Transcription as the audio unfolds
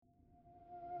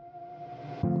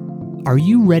Are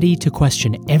you ready to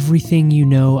question everything you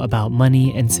know about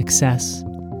money and success?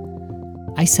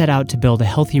 I set out to build a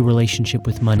healthy relationship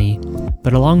with money,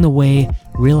 but along the way,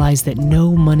 realized that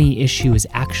no money issue is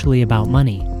actually about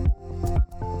money.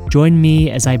 Join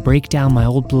me as I break down my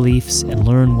old beliefs and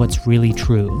learn what's really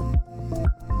true.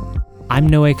 I'm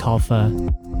Noe Kalfa,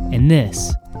 and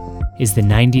this is the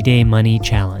 90-Day Money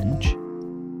Challenge.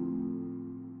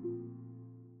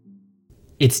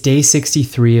 It's day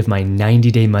 63 of my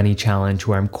 90-Day Money Challenge,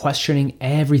 where I'm questioning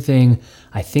everything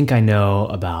I think I know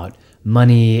about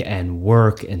money and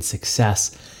work and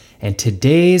success. And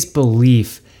today's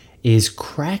belief is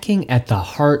cracking at the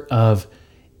heart of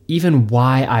even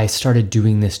why I started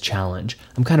doing this challenge.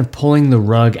 I'm kind of pulling the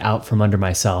rug out from under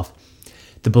myself.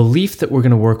 The belief that we're going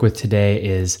to work with today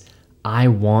is, I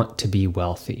want to be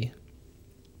wealthy.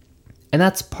 And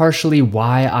that's partially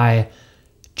why I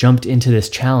jumped into this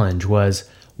challenge, was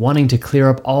wanting to clear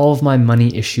up all of my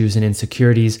money issues and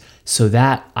insecurities so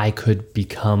that I could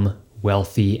become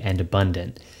wealthy and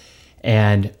abundant.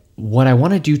 And what I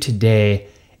want to do today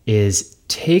is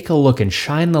take a look and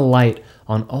shine the light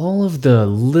on all of the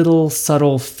little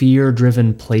subtle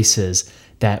fear-driven places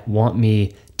that want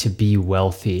me to be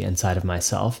wealthy inside of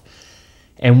myself.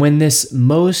 And when this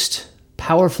most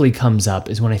powerfully comes up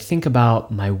is when I think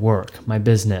about my work, my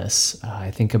business.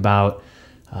 I think about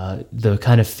the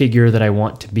kind of figure that I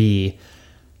want to be.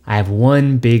 I have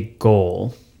one big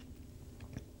goal: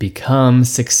 become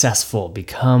successful,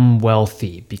 become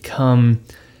wealthy, become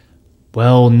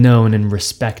well-known and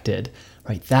respected,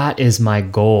 right? That is my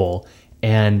goal.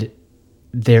 And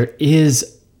there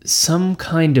is some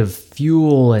kind of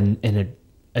fuel and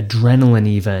adrenaline,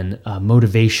 even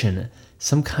motivation,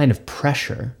 some kind of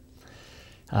pressure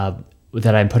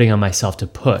that I'm putting on myself to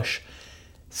push.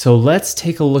 So let's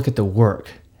take a look at the work.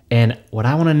 And what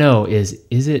I want to know is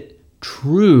it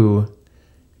true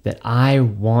that I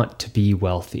want to be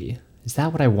wealthy? Is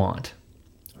that what I want?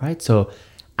 Right? So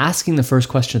asking the first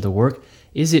question of the work,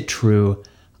 is it true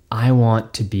I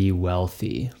want to be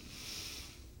wealthy?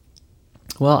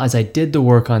 Well, as I did the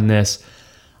work on this,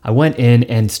 I went in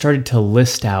and started to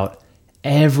list out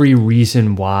every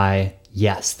reason why,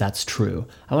 yes, that's true.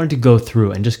 I wanted to go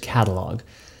through and just catalog.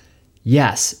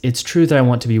 Yes, it's true that I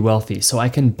want to be wealthy, so I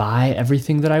can buy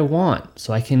everything that I want.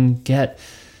 So I can get,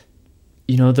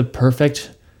 the perfect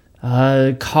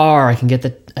car. I can get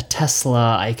a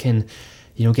Tesla. I can,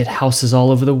 get houses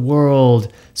all over the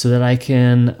world so that I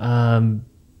can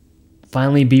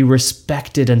finally be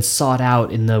respected and sought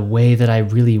out in the way that I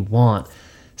really want,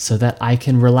 so that I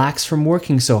can relax from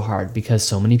working so hard because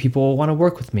so many people will want to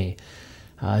work with me,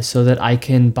 so that I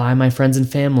can buy my friends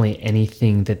and family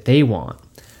anything that they want.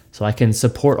 So I can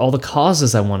support all the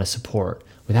causes I want to support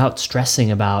without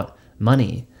stressing about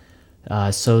money,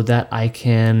 so that I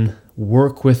can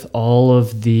work with all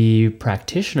of the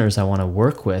practitioners I want to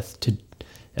work with.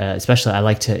 Especially I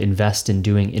like to invest in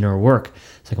doing inner work,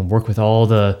 so I can work with all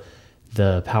the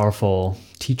powerful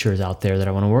teachers out there that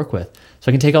I want to work with.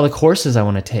 So I can take all the courses I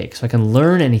want to take, so I can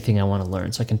learn anything I want to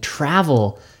learn, so I can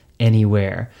travel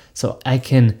anywhere, so I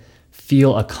can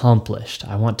feel accomplished.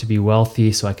 I want to be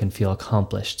wealthy so I can feel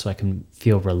accomplished, so I can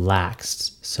feel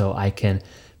relaxed, so I can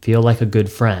feel like a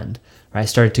good friend. Right? I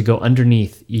started to go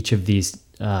underneath each of these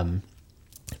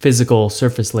physical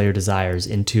surface layer desires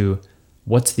into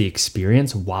what's the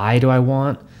experience? Why do I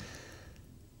want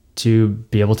to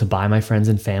be able to buy my friends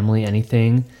and family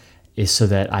anything? Is so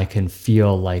that I can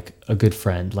feel like a good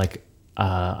friend, like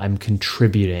I'm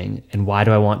contributing. And why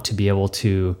do I want to be able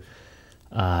to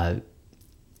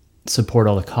support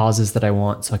all the causes that I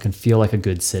want? So I can feel like a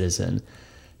good citizen,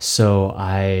 so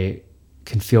I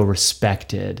can feel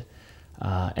respected,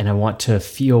 and I want to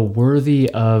feel worthy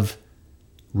of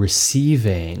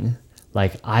receiving,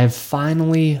 like I've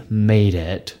finally made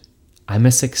it, I'm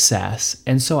a success,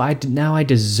 and so now I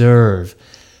deserve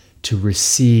to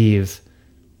receive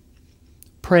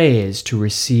praise, to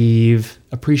receive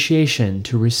appreciation,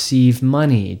 to receive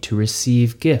money, to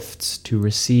receive gifts, to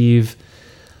receive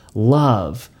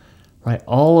love. Right?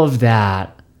 All of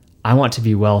that, I want to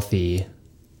be wealthy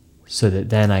so that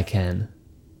then I can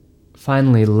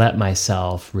finally let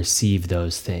myself receive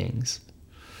those things.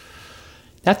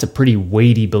 That's a pretty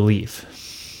weighty belief.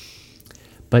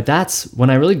 But that's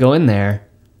when I really go in there,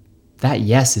 that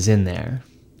yes is in there.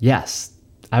 Yes,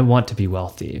 I want to be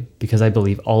wealthy because I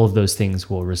believe all of those things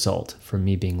will result from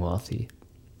me being wealthy.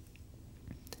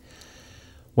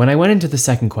 When I went into the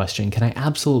second question, can I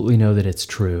absolutely know that it's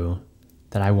true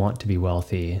that I want to be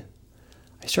wealthy?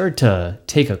 I started to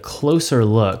take a closer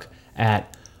look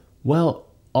at,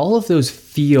 all of those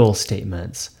feel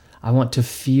statements. I want to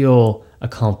feel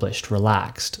accomplished,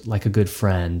 relaxed, like a good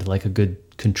friend, like a good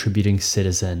contributing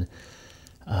citizen.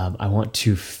 I want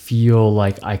to feel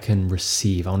like I can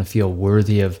receive. I want to feel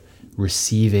worthy of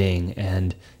receiving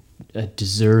and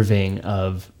deserving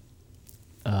of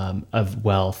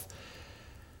wealth.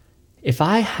 If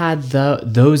I had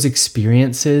those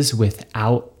experiences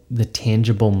without the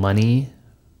tangible money,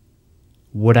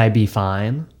 would I be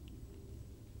fine?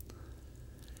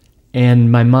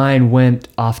 And my mind went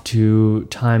off to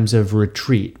times of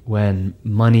retreat when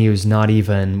money was not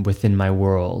even within my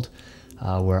world,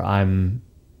 where I'm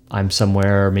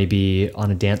somewhere maybe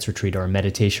on a dance retreat or a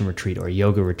meditation retreat or a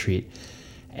yoga retreat,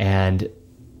 and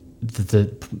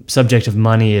the subject of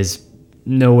money is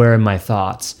nowhere in my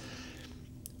thoughts.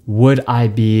 Would I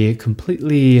be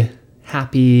completely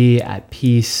happy, at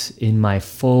peace, in my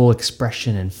full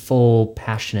expression and full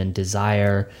passion and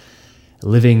desire,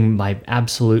 living my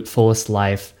absolute fullest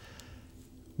life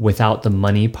without the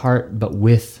money part, but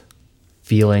with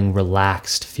feeling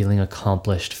relaxed, feeling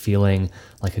accomplished, feeling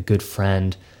like a good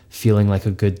friend, feeling like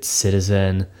a good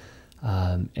citizen,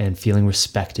 and feeling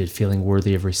respected, feeling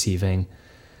worthy of receiving?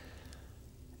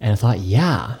 And I thought,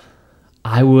 yeah,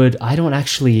 I would. I don't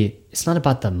actually, it's not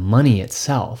about the money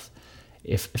itself.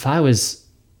 If I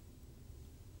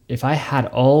had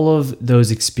all of those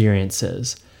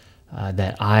experiences,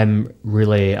 that I'm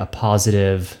really a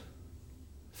positive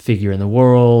figure in the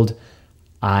world,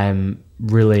 I'm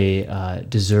really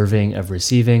deserving of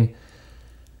receiving, it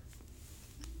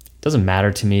doesn't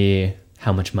matter to me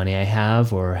how much money I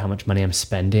have or how much money I'm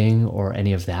spending or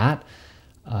any of that,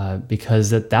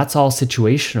 because that's all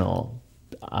situational.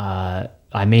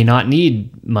 I may not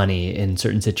need money in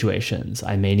certain situations.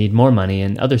 I may need more money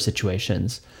in other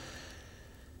situations.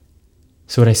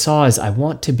 So what I saw is, I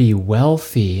want to be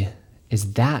wealthy.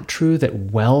 Is that true, that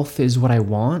wealth is what I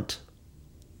want?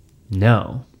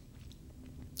 No.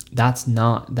 That's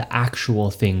not the actual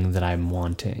thing that I'm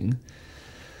wanting.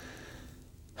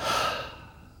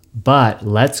 But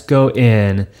let's go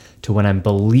in to when I'm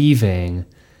believing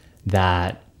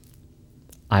that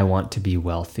I want to be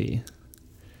wealthy.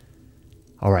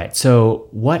 All right, so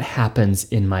what happens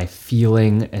in my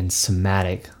feeling and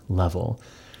somatic level?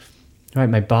 All right,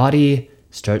 my body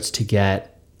starts to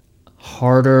get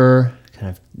harder,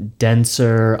 kind of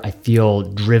denser. I feel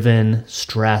driven,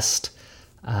 stressed,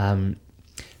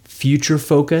 future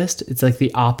focused. It's like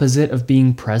the opposite of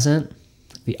being present.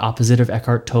 The opposite of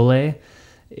Eckhart Tolle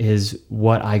is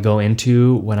what I go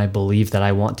into when I believe that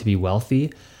I want to be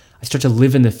wealthy. I start to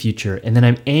live in the future, and then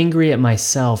I'm angry at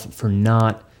myself for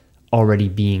not already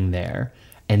being there.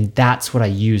 And that's what I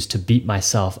use to beat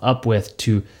myself up with,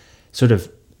 to sort of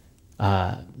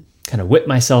kind of whip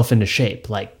myself into shape,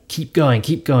 like keep going,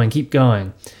 keep going, keep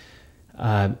going,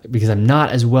 because I'm not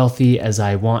as wealthy as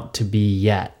I want to be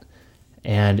yet.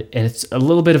 And it's a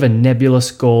little bit of a nebulous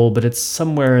goal, but it's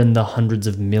somewhere in the hundreds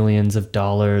of millions of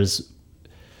dollars,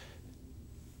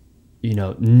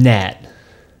 net,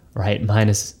 right?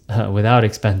 Minus, without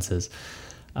expenses.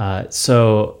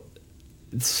 So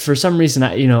for some reason,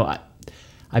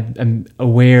 I'm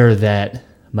aware that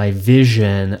my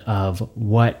vision of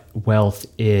what wealth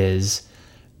is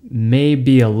may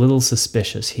be a little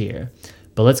suspicious here,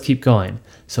 but let's keep going.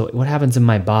 So what happens in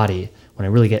my body when I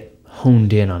really get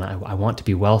honed in on I want to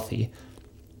be wealthy?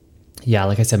 Yeah,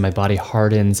 like I said, my body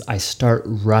hardens. I start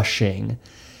rushing,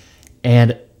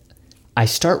 and I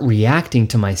start reacting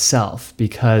to myself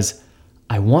because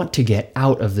I want to get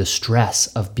out of the stress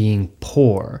of being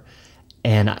poor.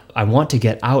 And I want to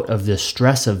get out of the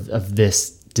stress of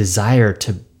this desire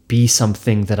to be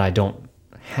something that I don't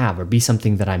have, or be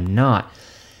something that I'm not.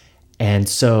 And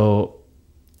so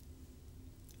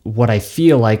what I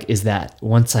feel like is that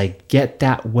once I get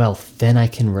that wealth, then I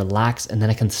can relax, and then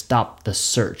I can stop the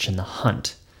search and the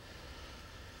hunt.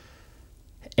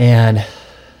 And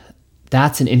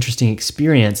that's an interesting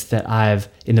experience that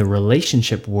in the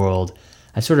relationship world,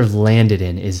 I've sort of landed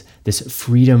in, is this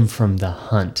freedom from the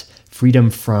hunt,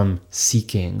 freedom from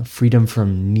seeking, freedom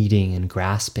from needing and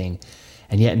grasping.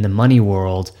 And yet in the money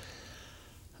world,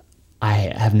 I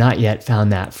have not yet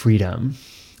found that freedom.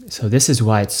 So this is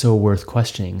why it's so worth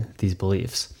questioning these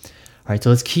beliefs. All right, so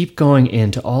let's keep going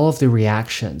into all of the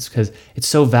reactions, because it's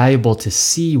so valuable to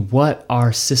see what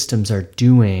our systems are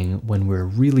doing when we're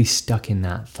really stuck in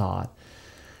that thought.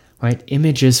 Right?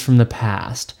 Images from the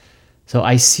past. So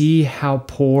I see how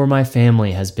poor my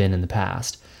family has been in the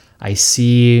past. I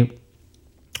see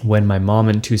when my mom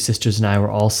and two sisters and I were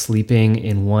all sleeping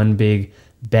in one big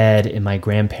bed in my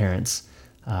grandparents'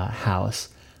 house.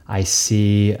 I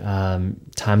see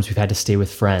times we've had to stay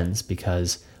with friends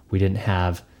because we didn't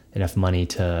have enough money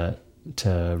to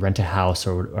to rent a house,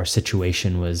 or our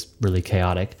situation was really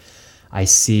chaotic. I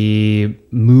see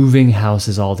moving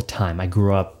houses all the time. I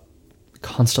grew up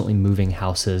constantly moving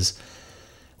houses,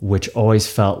 which always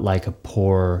felt like a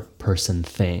poor person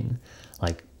thing.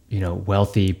 Like,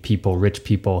 wealthy people, rich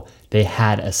people, they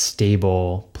had a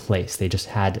stable place. They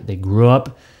grew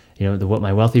up, what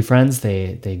my wealthy friends,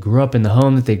 they grew up in the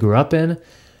home that they grew up in,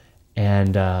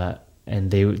 and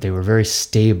they were very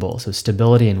stable. So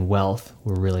stability and wealth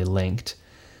were really linked.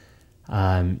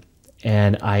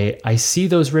 And I see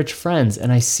those rich friends,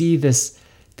 and I see this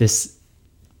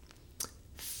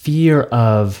fear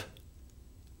of,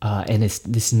 and it's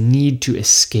this need to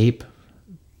escape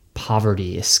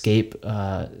poverty, escape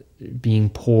being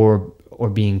poor, or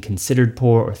being considered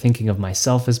poor, or thinking of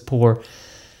myself as poor.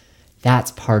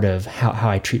 That's part of how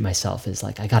I treat myself, is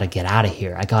like, I got to get out of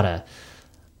here. I got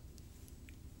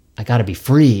to be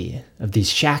free of these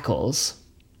shackles.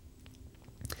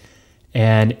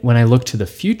 And when I look to the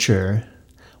future,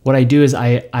 what I do is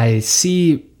I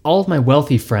see all of my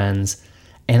wealthy friends,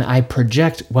 and I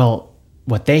project, well,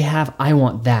 what they have, I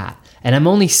want that. And I'm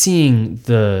only seeing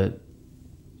the,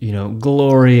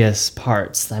 glorious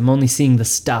parts. I'm only seeing the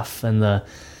stuff, and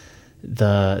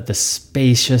the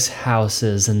spacious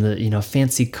houses, and the,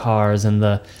 fancy cars, and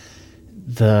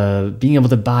the being able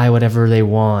to buy whatever they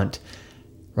want.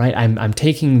 Right? I'm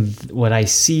taking what I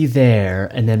see there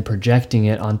and then projecting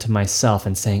it onto myself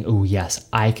and saying, oh yes,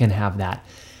 I can have that.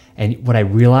 And what I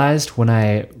realized when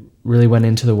I really went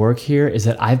into the work here is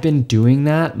that I've been doing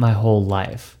that my whole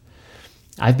life.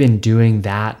 I've been doing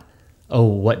that. Oh,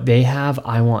 what they have,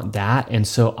 I want that. And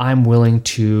so I'm willing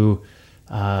to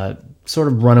sort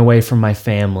of run away from my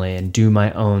family and do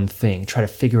my own thing, try to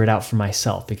figure it out for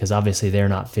myself, because obviously they're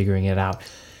not figuring it out.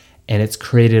 And it's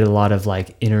created a lot of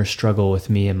like inner struggle with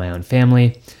me and my own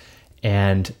family.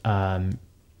 And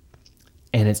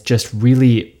it's just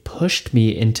really pushed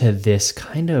me into this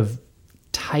kind of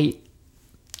tight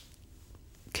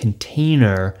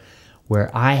container where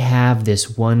I have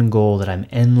this one goal that I'm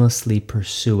endlessly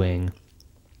pursuing,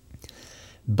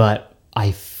 but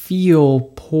I feel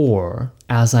poor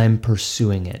as I'm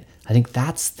pursuing it. I think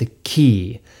that's the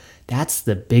key. That's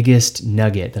the biggest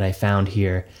nugget that I found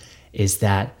here, is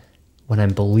that when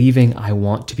I'm believing I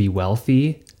want to be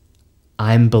wealthy,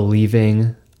 I'm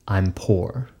believing I'm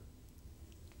poor.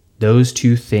 Those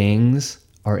two things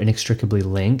are inextricably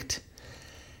linked.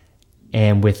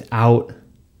 And without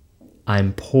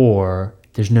I'm poor,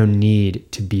 there's no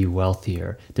need to be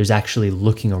wealthier. There's actually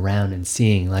looking around and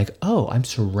seeing like, oh, I'm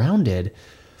surrounded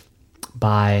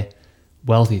by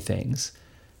wealthy things.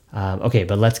 Okay,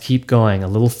 but let's keep going a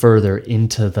little further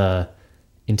into the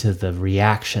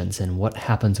reactions and what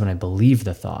happens when I believe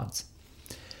the thoughts.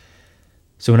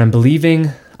 So when I'm believing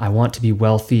I want to be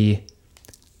wealthy,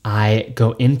 I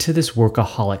go into this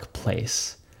workaholic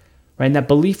place, right? And that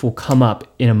belief will come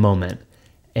up in a moment,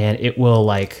 and it will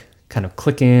like kind of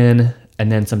click in,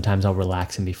 and then sometimes I'll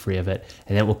relax and be free of it,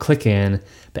 and it will click in.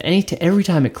 But every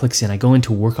time it clicks in, I go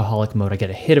into workaholic mode. I get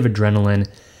a hit of adrenaline,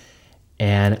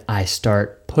 and I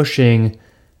start pushing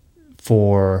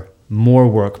for more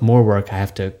work. I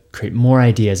have to create more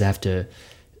ideas. I have to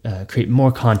create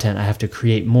more content. I have to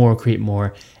create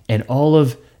more. And all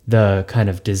of the kind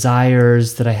of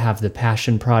desires that I have, the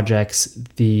passion projects,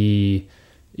 the,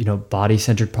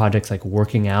 body-centered projects like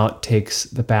working out takes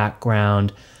the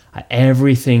background.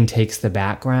 Everything takes the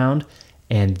background,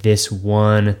 and this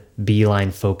one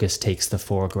beeline focus takes the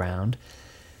foreground.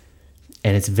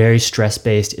 And it's very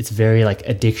stress-based. It's very like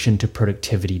addiction to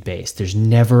productivity-based. There's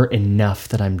never enough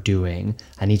that I'm doing.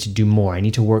 I need to do more. I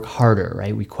need to work harder,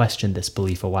 right? We questioned this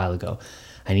belief a while ago.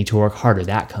 I need to work harder.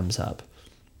 That comes up.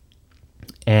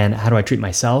 And how do I treat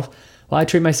myself? Well, I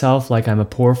treat myself like I'm a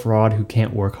poor fraud who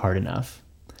can't work hard enough.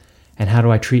 And how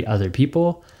do I treat other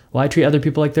people? Well, I treat other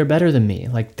people like they're better than me.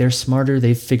 Like they're smarter.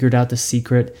 They've figured out the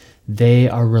secret. They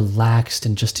are relaxed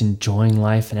and just enjoying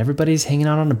life. And everybody's hanging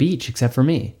out on a beach except for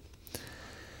me.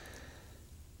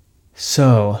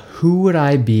 So, who would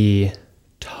I be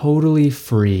totally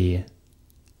free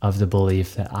of the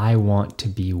belief that I want to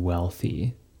be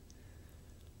wealthy?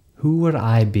 Who would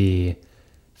I be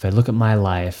if I look at my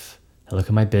life, I look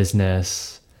at my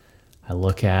business, I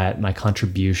look at my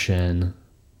contribution,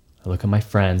 I look at my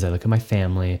friends, I look at my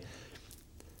family?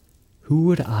 Who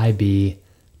would I be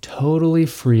totally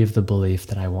free of the belief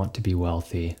that I want to be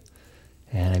wealthy?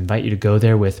 And I invite you to go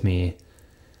there with me.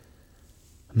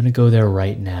 I'm going to go there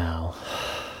right now.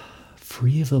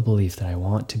 Free of the belief that I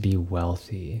want to be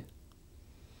wealthy.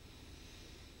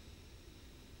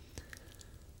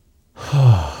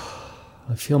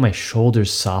 I feel my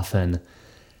shoulders soften,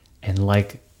 and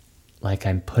like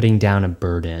I'm putting down a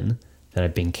burden. that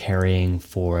I've been carrying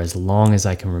for as long as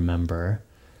I can remember.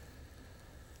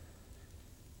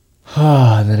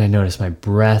 And then I notice my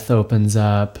breath opens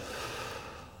up,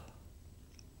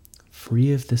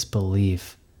 free of this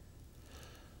belief.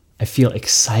 I feel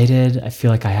excited. I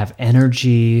feel like I have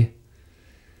energy.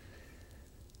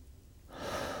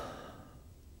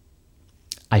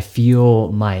 I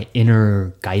feel my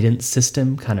inner guidance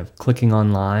system kind of clicking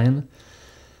online,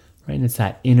 right? And it's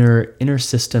that inner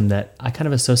system that I kind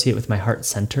of associate with my heart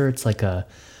center. It's like a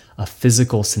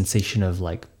physical sensation of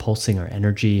like pulsing or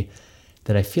energy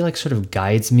that I feel like sort of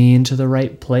guides me into the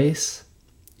right place.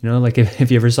 You know, like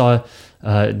if you ever saw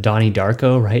Donnie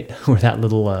Darko, right? Where that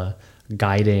little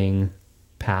guiding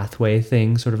pathway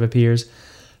thing sort of appears.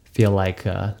 I feel like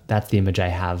that's the image I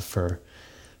have for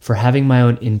having my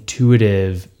own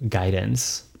intuitive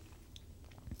guidance.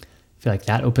 I feel like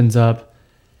that opens up.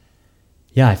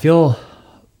 Yeah, I feel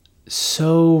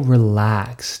so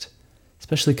relaxed,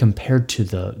 especially compared to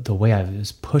the way I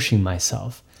was pushing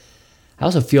myself. I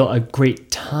also feel a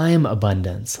great time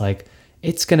abundance. Like,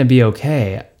 it's going to be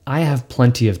okay. I have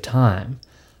plenty of time.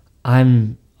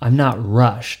 I'm not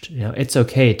rushed. You know, it's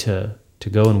okay to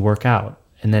go and work out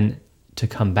and then to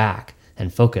come back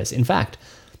and focus. In fact,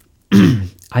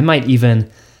 I might even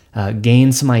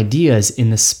gain some ideas in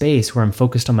the space where I'm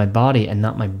focused on my body and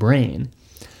not my brain.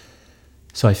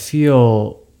 So I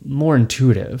feel more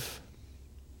intuitive.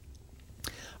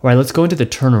 All right, let's go into the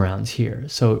turnarounds here.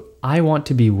 So I want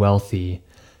to be wealthy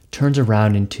turns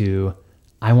around into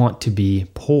I want to be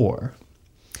poor.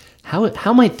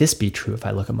 How might this be true if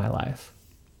I look at my life?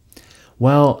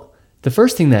 Well, the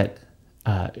first thing that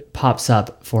pops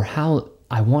up for how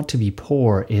I want to be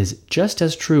poor is just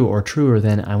as true or truer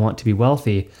than I want to be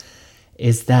wealthy,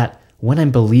 is that when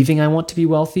I'm believing I want to be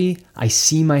wealthy, I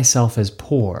see myself as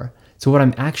poor. So what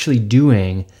I'm actually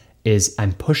doing is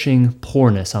I'm pushing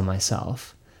poorness on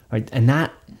myself, right? And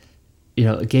that, you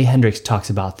know, Gay Hendricks talks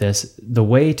about this. The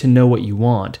way to know what you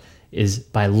want is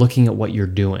by looking at what you're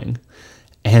doing.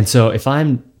 And so if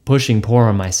I'm pushing poor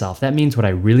on myself, that means what I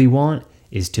really want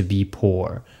is to be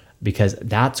poor, because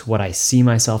that's what I see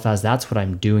myself as. That's what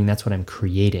I'm doing. That's what I'm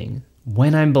creating.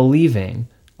 When I'm believing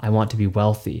I want to be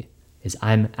wealthy, is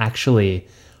I'm actually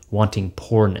wanting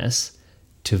poorness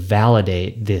to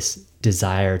validate this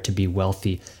desire to be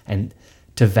wealthy and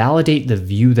to validate the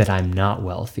view that I'm not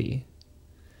wealthy.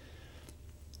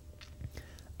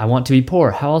 I want to be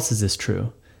poor. How else is this true?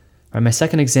 All right, my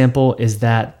second example is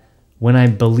that when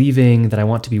I'm believing that I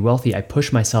want to be wealthy, I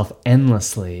push myself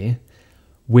endlessly,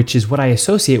 which is what I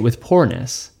associate with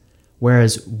poorness.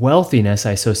 Whereas wealthiness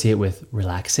I associate with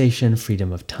relaxation,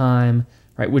 freedom of time,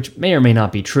 right? Which may or may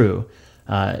not be true.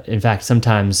 In fact,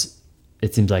 sometimes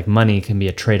it seems like money can be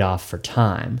a trade-off for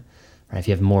time, right? If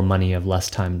you have more money, you have less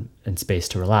time and space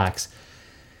to relax.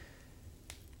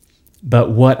 But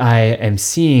what I am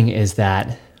seeing is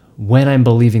that when I'm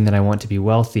believing that I want to be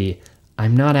wealthy,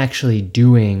 I'm not actually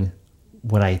doing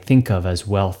what I think of as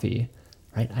wealthy,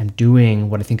 right? I'm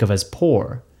doing what I think of as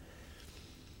poor.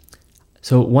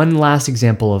 So one last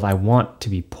example of I want to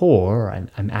be poor, or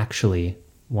I'm actually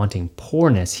wanting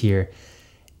poorness here,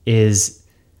 is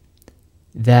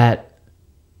that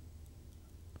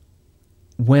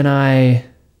when I'm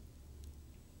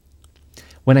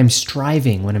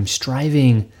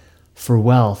striving for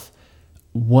wealth,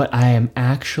 what I am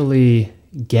actually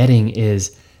getting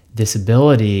is this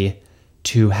ability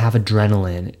to have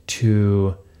adrenaline,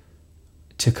 to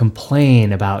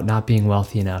complain about not being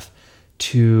wealthy enough,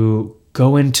 to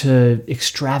go into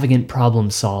extravagant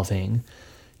problem solving,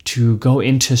 to go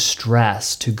into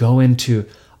stress, to go into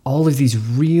all of these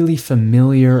really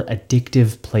familiar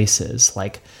addictive places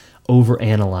like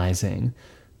overanalyzing,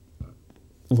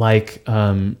 like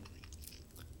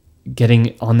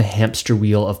getting on the hamster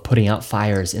wheel of putting out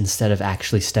fires instead of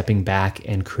actually stepping back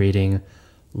and creating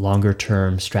longer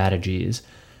term strategies.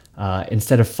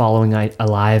 Instead of following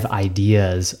alive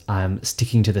ideas, I'm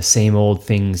sticking to the same old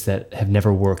things that have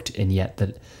never worked and yet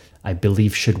that I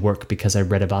believe should work because I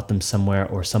read about them somewhere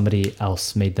or somebody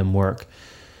else made them work.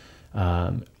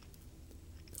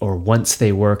 Or once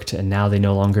they worked and now they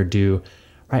no longer do.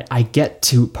 Right? I get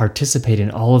to participate in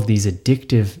all of these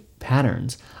addictive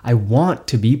patterns. I want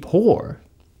to be poor.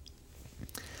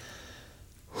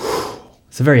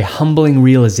 It's a very humbling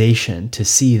realization to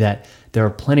see that there are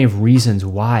plenty of reasons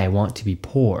why I want to be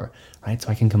poor, right? So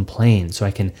I can complain, so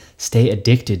I can stay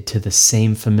addicted to the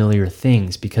same familiar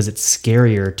things because it's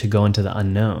scarier to go into the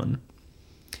unknown.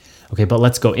 Okay, but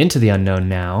let's go into the unknown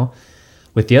now.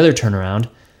 With the other turnaround,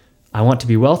 I want to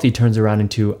be wealthy turns around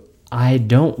into I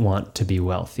don't want to be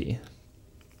wealthy.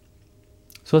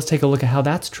 So let's take a look at how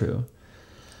that's true.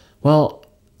 Well,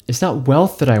 It's not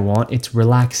wealth that I want, it's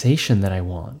relaxation that I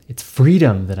want. It's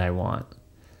freedom that I want.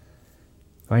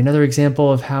 Or another example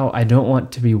of how I don't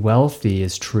want to be wealthy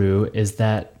is true is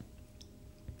that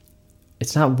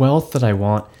it's not wealth that I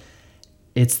want,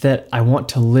 it's that I want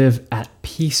to live at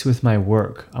peace with my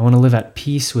work. I want to live at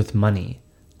peace with money.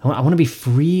 I want to be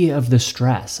free of the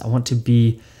stress. I want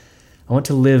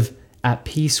to live at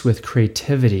peace with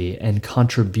creativity and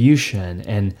contribution,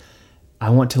 and I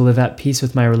want to live at peace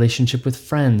with my relationship with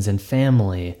friends and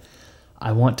family.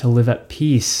 I want to live at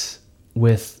peace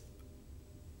with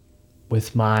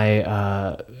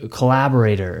my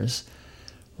collaborators,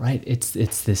 right? It's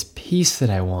this peace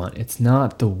that I want. It's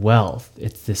not the wealth.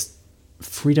 It's this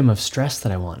freedom of stress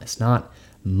that I want. It's not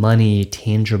money,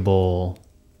 tangible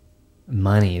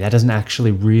money. That doesn't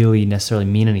actually really necessarily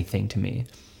mean anything to me.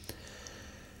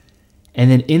 And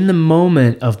then in the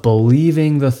moment of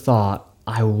believing the thought,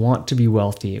 I want to be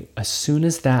wealthy, as soon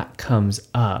as that comes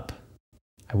up,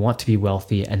 I want to be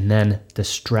wealthy, and then the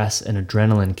stress and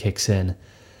adrenaline kicks in.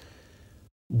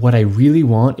 What I really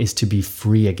want is to be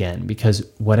free again, because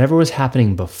whatever was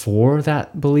happening before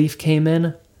that belief came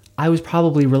in, I was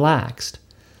probably relaxed.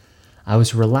 I was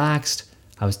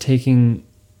taking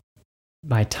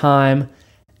my time,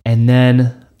 and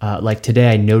then like today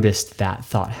I noticed that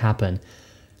thought happen.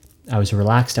 I was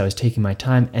relaxed, I was taking my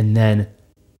time, and then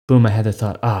boom, I had the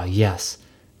thought, yes.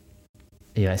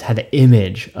 I had the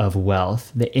image of wealth,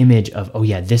 the image of,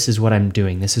 this is what I'm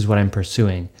doing, this is what I'm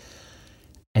pursuing.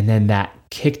 And then that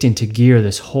kicked into gear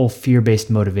this whole fear-based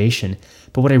motivation.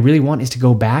 But what I really want is to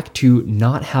go back to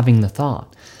not having the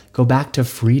thought, go back to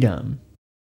freedom.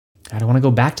 I don't want to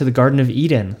go back to the Garden of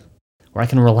Eden where I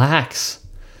can relax.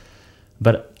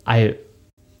 But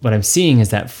what I'm seeing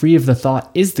is that free of the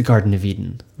thought is the Garden of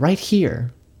Eden. Right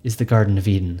here is the Garden of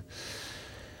Eden.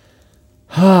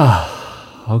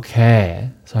 Okay,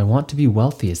 so I want to be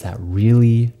wealthy. Is that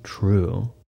really true?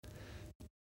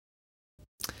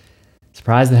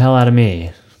 Surprise the hell out of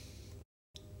me.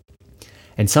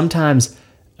 And sometimes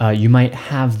you might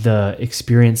have the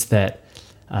experience that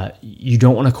you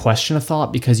don't want to question a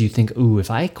thought because you think,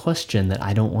 if I question that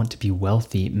I don't want to be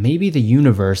wealthy, maybe the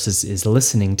universe is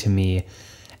listening to me,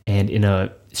 and in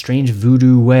a strange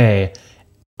voodoo way,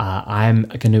 I'm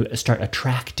going to start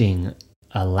attracting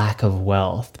a lack of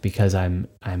wealth because I'm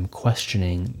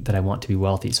questioning that I want to be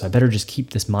wealthy. So I better just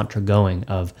keep this mantra going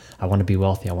of I want to be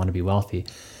wealthy, I want to be wealthy.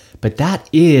 But that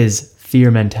is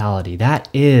fear mentality. That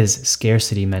is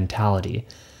scarcity mentality.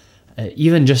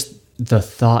 Even just the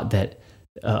thought that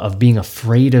of being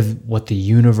afraid of what the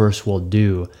universe will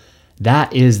do,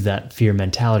 that is that fear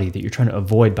mentality that you're trying to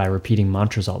avoid by repeating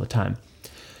mantras all the time.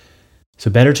 So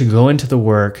better to go into the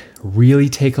work, really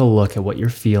take a look at what you're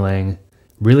feeling,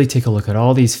 really take a look at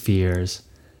all these fears,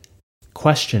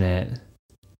 question it,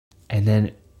 and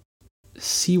then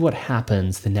see what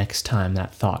happens the next time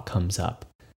that thought comes up.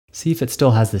 See if it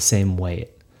still has the same weight,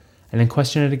 and then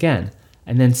question it again,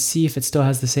 and then see if it still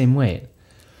has the same weight.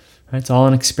 Right, it's all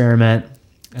an experiment,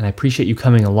 and I appreciate you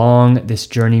coming along this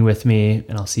journey with me,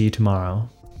 and I'll see you tomorrow.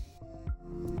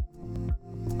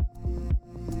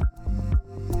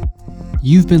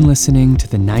 You've been listening to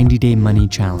the 90-Day Money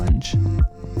Challenge.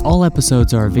 All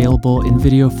episodes are available in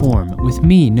video form with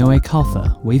me, Noe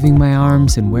Kalfa, waving my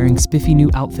arms and wearing spiffy new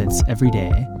outfits every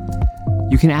day.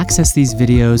 You can access these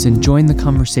videos and join the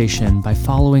conversation by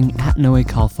following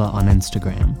 @NoeKalfa on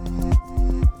Instagram.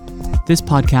 This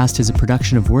podcast is a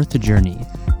production of Worth the Journey,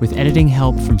 with editing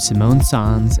help from Simone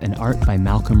Sanz and art by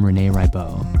Malcolm Rene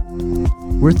Raibeau.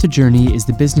 Worth the Journey is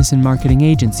the business and marketing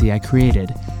agency I created,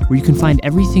 where you can find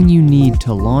everything you need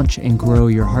to launch and grow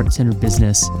your heart-centered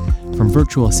business, from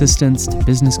virtual assistants to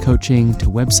business coaching to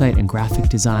website and graphic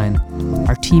design.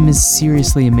 Our team is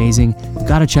seriously amazing. You've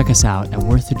got to check us out at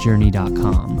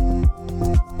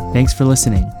worththejourney.com. Thanks for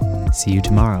listening. See you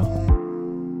tomorrow.